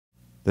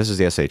This is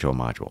the SHO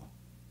module.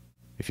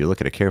 If you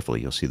look at it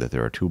carefully, you'll see that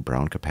there are two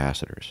brown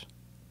capacitors.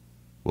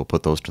 We'll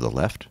put those to the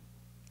left,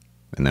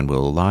 and then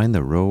we'll align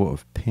the row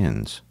of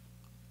pins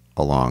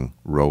along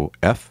row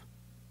F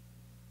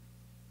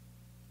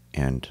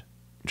and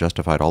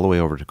justify it all the way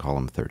over to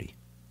column 30.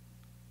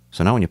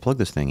 So now when you plug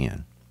this thing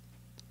in,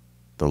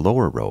 the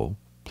lower row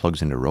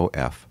plugs into row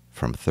F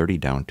from 30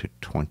 down to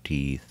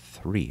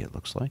 23, it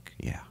looks like.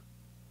 Yeah.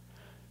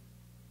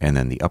 And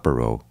then the upper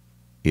row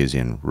is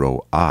in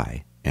row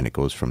I, and it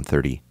goes from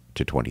 30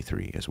 to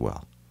 23 as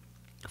well.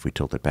 If we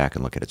tilt it back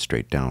and look at it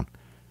straight down,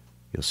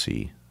 you'll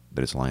see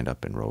that it's lined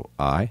up in row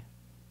I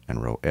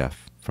and row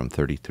F from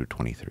 30 through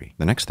 23.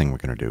 The next thing we're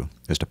going to do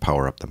is to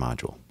power up the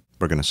module.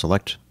 We're going to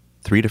select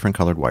 3 different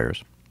colored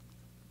wires: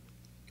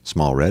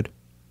 small red,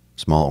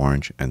 small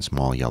orange, and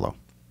small yellow.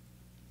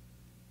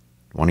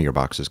 One of your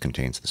boxes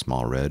contains the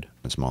small red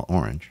and small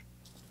orange,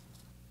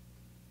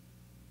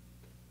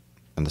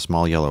 and the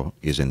small yellow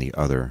is in the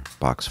other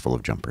box full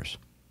of jumpers.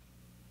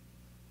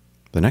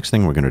 The next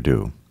thing we're going to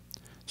do,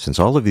 since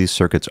all of these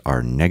circuits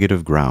are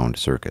negative ground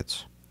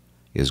circuits,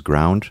 is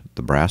ground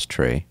the brass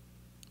tray,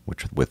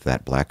 which with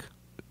that black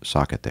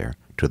socket there,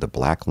 to the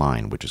black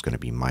line, which is going to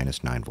be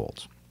minus 9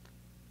 volts.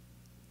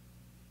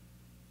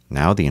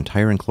 Now the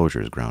entire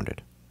enclosure is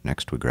grounded.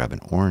 Next we grab an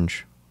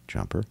orange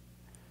jumper,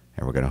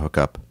 and we're going to hook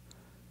up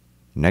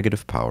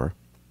negative power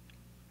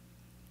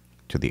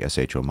to the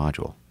SHO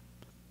module.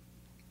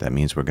 That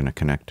means we're going to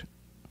connect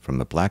from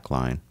the black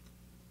line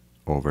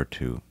over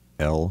to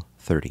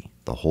L30.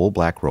 The whole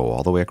black row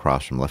all the way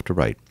across from left to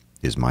right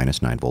is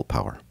minus 9 volt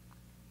power.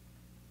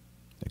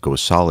 It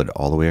goes solid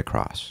all the way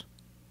across.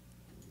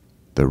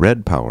 The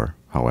red power,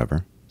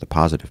 however, the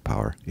positive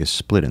power, is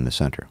split in the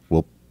center.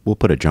 We'll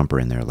put a jumper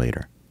in there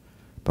later.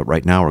 But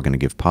right now we're going to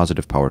give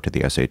positive power to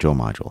the SHO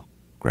module.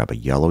 Grab a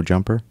yellow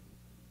jumper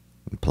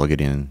and plug it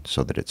in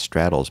so that it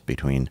straddles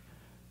between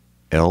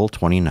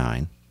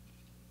L29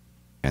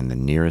 and the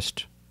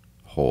nearest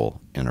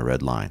hole in a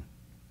red line.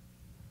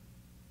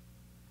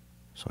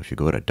 So if you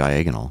go at a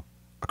diagonal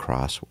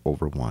across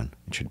over 1,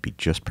 it should be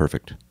just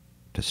perfect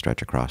to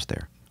stretch across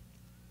there.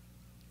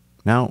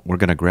 Now we're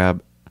going to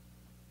grab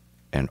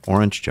an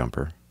orange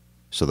jumper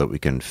so that we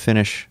can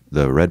finish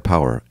the red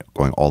power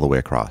going all the way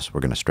across.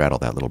 We're going to straddle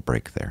that little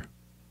break there.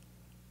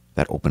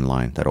 That open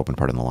line, that open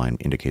part in the line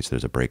indicates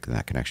there's a break in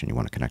that connection. You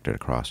want to connect it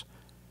across.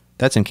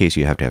 That's in case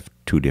you have to have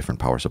 2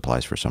 different power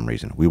supplies for some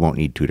reason. We won't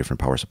need 2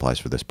 different power supplies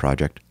for this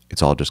project.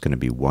 It's all just going to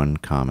be one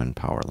common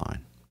power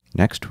line.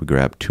 Next, we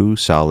grab 2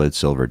 solid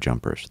silver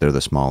jumpers. They're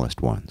the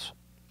smallest ones.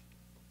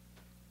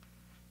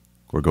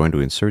 We're going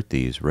to insert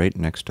these right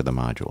next to the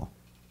module.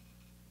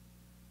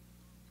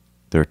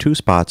 There are 2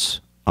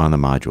 spots on the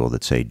module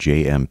that say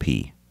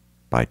JMP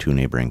by 2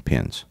 neighboring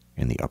pins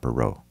in the upper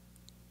row.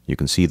 You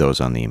can see those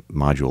on the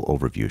module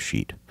overview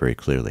sheet very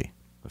clearly.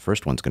 The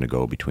first one's going to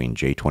go between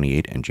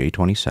J28 and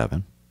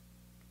J27.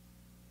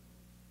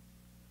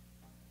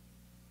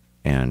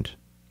 And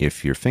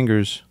if your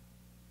fingers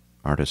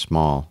aren't as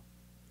small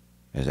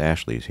as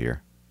Ashley's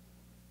here,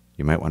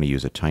 you might want to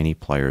use a tiny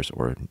pliers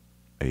or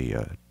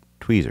a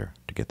tweezer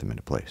to get them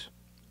into place.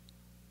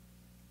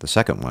 The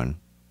second one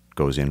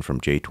goes in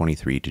from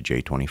J23 to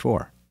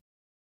J24.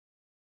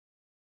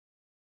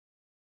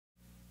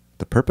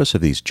 The purpose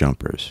of these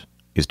jumpers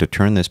is to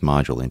turn this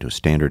module into a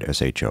standard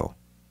SHO.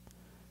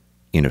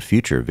 In a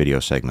future video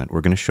segment, we're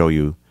going to show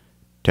you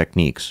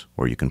techniques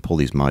where you can pull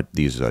these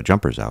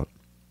jumpers out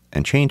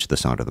and change the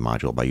sound of the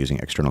module by using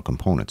external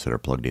components that are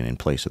plugged in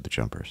place of the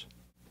jumpers.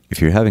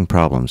 If you're having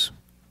problems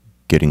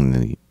getting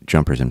the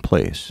jumpers in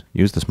place,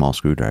 use the small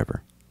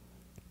screwdriver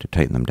to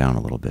tighten them down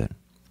a little bit.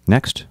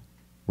 Next,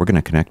 we're going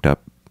to connect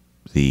up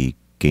the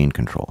gain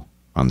control.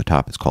 On the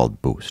top it's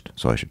called boost,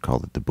 so I should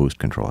call it the boost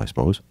control, I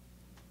suppose.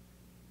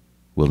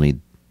 We'll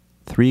need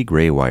 3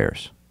 gray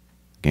wires.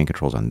 Gain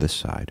control's on this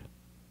side.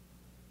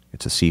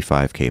 It's a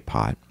C5K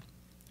pot,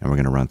 and we're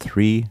going to run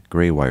 3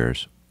 gray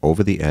wires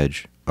over the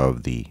edge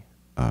of the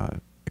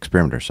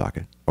experimenter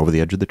socket, over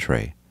the edge of the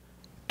tray,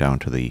 down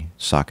to the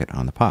socket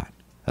on the pot.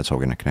 That's how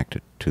we're going to connect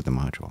it to the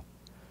module.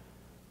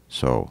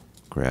 So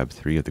grab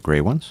 3 of the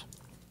gray ones,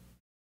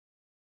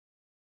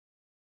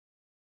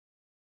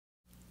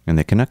 and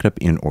they connect up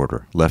in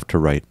order, left to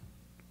right.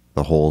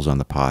 The holes on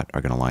the pot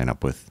are going to line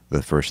up with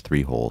the first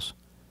 3 holes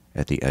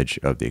at the edge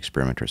of the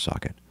experimenter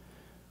socket.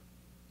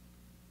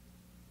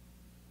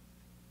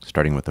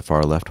 Starting with the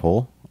far left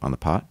hole on the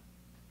pot,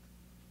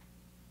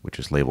 which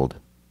is labeled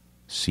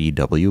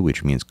CW,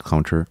 which means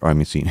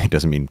it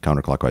doesn't mean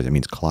counterclockwise, it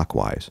means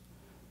clockwise.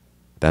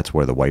 That's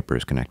where the wiper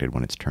is connected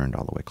when it's turned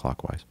all the way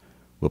clockwise.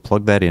 We'll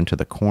plug that into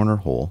the corner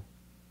hole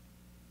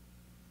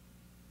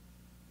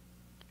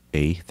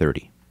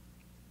A30.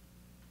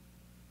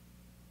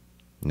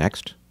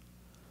 Next,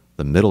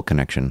 the middle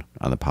connection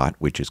on the pot,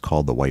 which is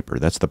called the wiper.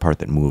 That's the part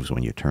that moves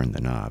when you turn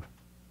the knob.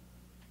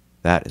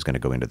 That is going to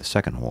go into the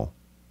second hole,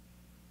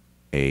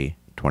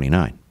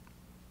 A29.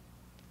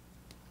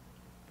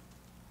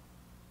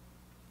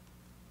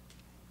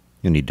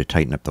 You'll need to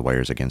tighten up the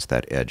wires against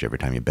that edge every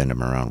time you bend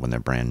them around when they're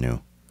brand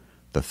new.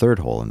 The third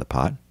hole in the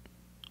pot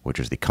which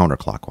is the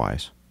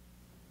counterclockwise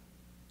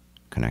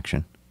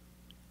connection,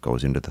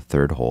 goes into the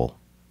third hole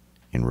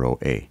in row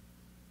A,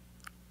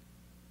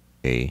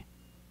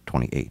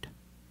 A28.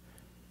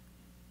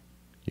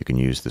 You can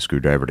use the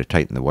screwdriver to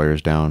tighten the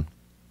wires down.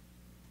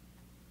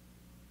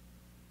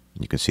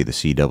 You can see the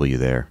CW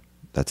there.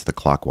 That's the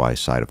clockwise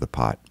side of the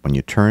pot. When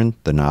you turn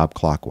the knob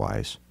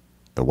clockwise,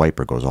 the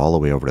wiper goes all the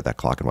way over to that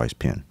clockwise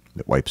pin.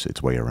 It wipes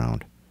its way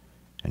around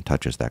and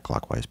touches that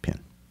clockwise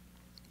pin.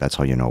 That's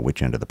how you know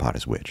which end of the pot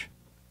is which.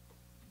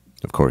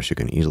 Of course, you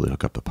can easily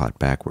hook up the pot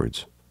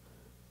backwards,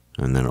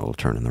 and then it will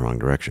turn in the wrong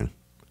direction,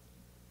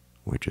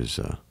 which is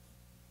a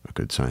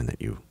good sign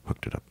that you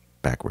hooked it up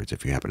backwards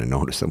if you happen to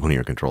notice that one of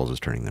your controls is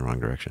turning in the wrong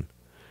direction.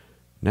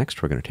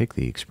 Next, we're going to take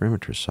the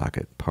experimenter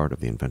socket part of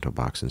the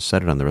Inventobox and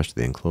set it on the rest of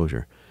the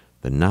enclosure.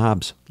 The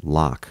knobs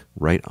lock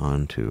right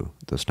onto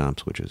the stomp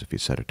switches if you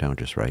set it down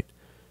just right,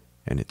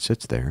 and it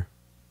sits there,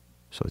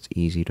 so it's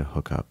easy to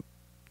hook up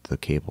the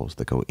cables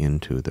that go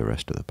into the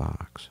rest of the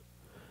box.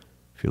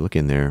 If you look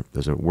in there,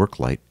 there's a work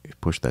light. If you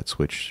push that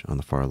switch on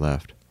the far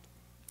left,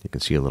 you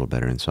can see a little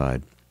better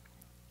inside,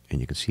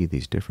 and you can see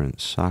these different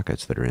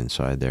sockets that are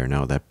inside there.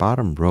 Now, that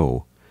bottom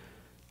row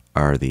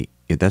are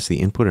that's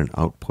the input and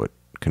output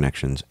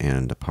connections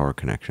and the power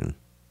connection,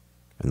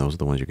 and those are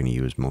the ones you're going to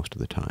use most of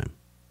the time.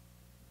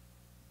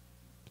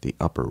 The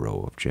upper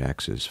row of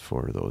jacks is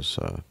for those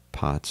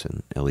pots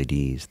and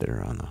LEDs that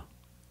are on the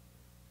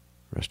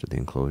rest of the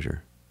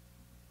enclosure.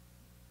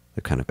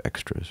 They're kind of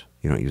extras.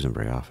 You don't use them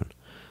very often.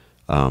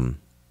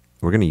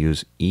 We're going to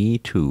use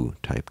E2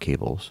 type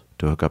cables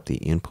to hook up the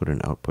input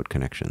and output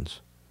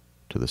connections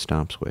to the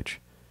stomp switch.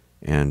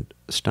 And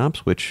the stomp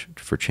switch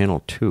for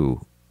channel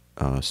 2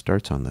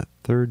 starts on the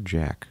third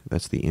jack.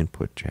 That's the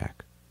input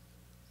jack.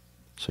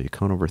 So you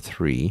count over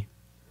 3.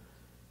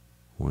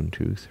 1,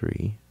 2,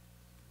 3.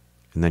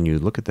 And then you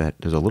look at that.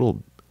 There's a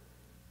little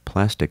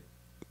plastic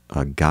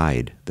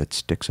guide that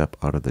sticks up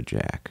out of the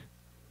jack.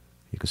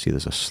 You can see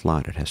there's a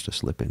slot it has to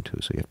slip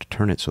into. So you have to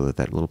turn it so that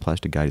that little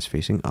plastic guide is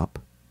facing up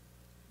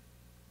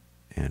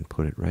and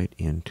put it right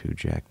into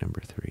jack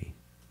number 3.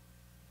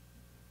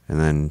 And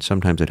then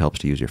sometimes it helps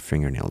to use your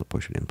fingernail to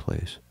push it in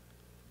place.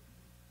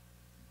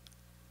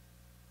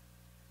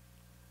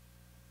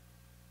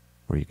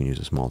 Or you can use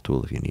a small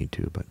tool if you need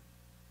to, but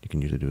you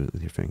can usually do it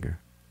with your finger.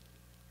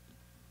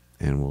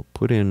 And we'll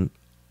put in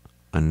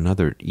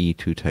another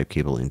E2 type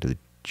cable into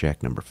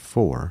jack number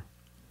 4,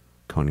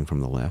 counting from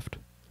the left.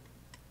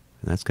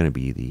 And that's going to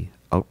be the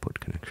output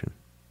connection.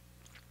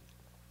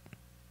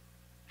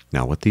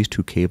 Now, what these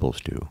two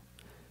cables do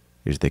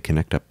is they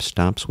connect up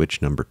stomp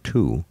switch number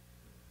 2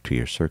 to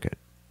your circuit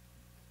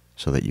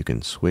so that you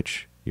can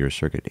switch your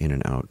circuit in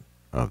and out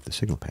of the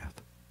signal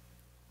path.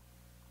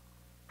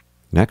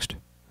 Next,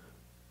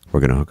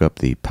 we're going to hook up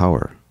the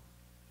power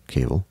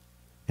cable,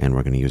 and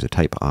we're going to use a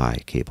type I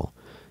cable.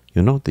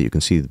 You'll note that you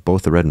can see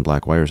both the red and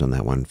black wires on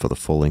that one for the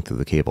full length of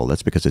the cable.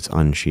 That's because it's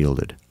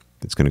unshielded.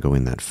 It's going to go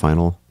in that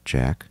final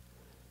jack.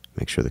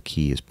 Make sure the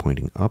key is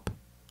pointing up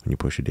when you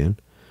push it in.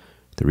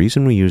 The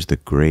reason we use the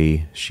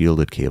gray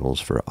shielded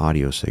cables for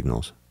audio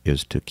signals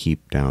is to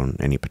keep down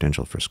any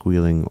potential for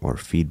squealing or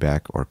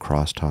feedback or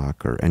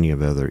crosstalk or any of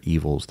the other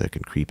evils that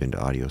can creep into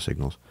audio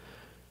signals.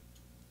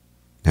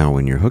 Now,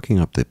 when you're hooking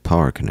up the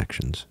power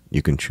connections,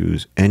 you can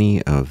choose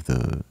any of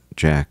the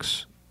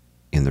jacks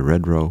in the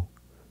red row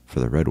for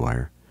the red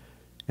wire,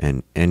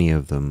 and any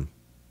of them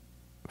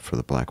for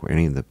the black wire,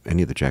 any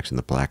of the jacks in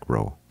the black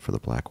row for the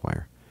black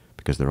wire,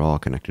 because they're all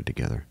connected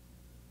together.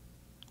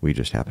 We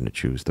just happen to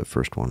choose the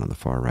first one on the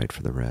far right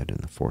for the red and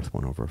the fourth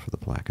one over for the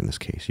black in this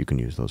case. You can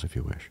use those if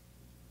you wish.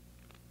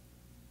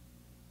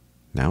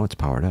 Now it's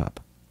powered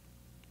up.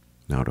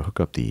 Now to hook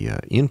up the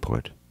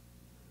input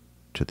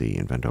to the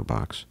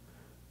Inventobox,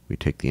 we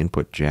take the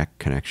input jack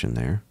connection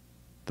there.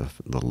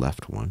 The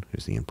left one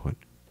is the input.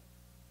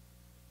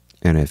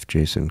 And if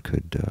Jason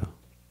could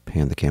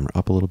pan the camera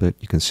up a little bit,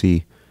 you can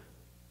see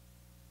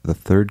the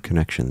third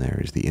connection there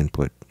is the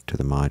input to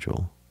the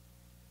module.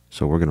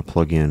 So we're going to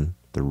plug in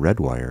the red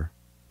wire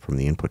from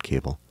the input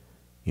cable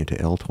into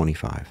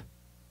L25.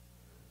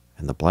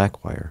 And the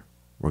black wire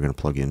we're going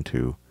to plug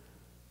into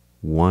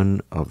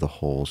one of the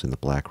holes in the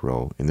black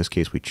row. In this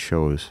case, we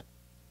chose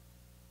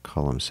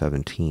column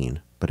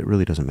 17, but it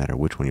really doesn't matter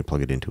which one you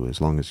plug it into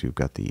as long as you've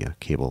got the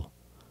cable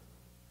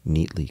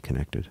neatly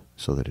connected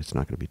so that it's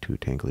not going to be too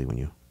tangly when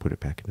you put it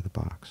back into the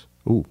box.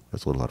 Ooh,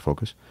 that's a little out of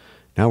focus.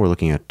 Now we're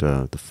looking at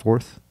the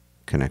fourth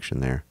connection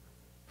there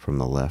from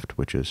the left,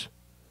 which is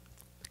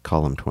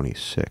column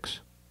 26.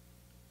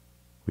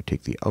 We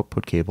take the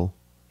output cable,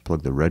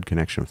 plug the red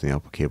connection from the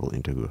output cable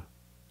into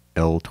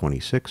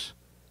L26,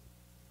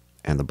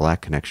 and the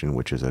black connection,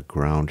 which is a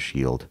ground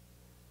shield,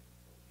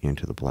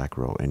 into the black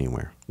row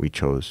anywhere. We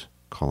chose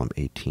column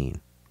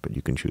 18, but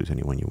you can choose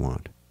any one you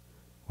want,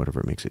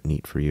 whatever makes it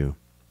neat for you.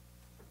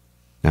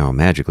 Now,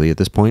 magically, at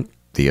this point,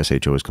 the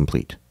SHO is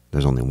complete.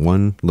 There's only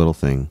one little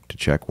thing to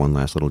check, one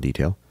last little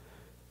detail.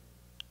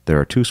 There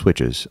are two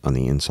switches on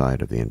the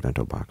inside of the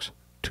Inventobox,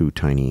 two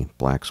tiny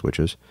black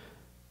switches.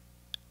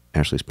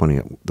 Ashley's pointing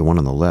at the one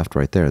on the left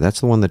right there.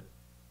 That's the one that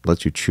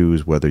lets you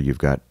choose whether you've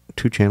got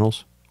 2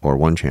 channels or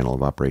 1 channel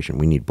of operation.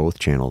 We need both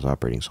channels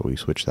operating, so we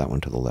switch that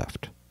one to the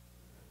left.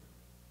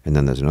 And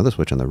then there's another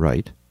switch on the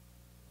right,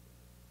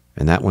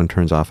 and that one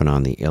turns off and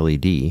on the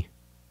LED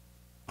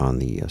on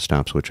the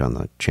stop switch on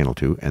the channel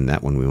 2, and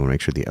that one we want to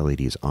make sure the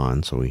LED is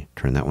on, so we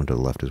turn that one to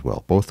the left as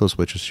well. Both those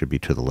switches should be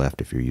to the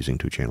left if you're using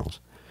 2 channels.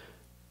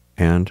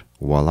 And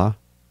voila,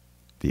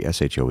 the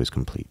SHO is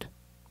complete.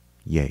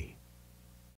 Yay.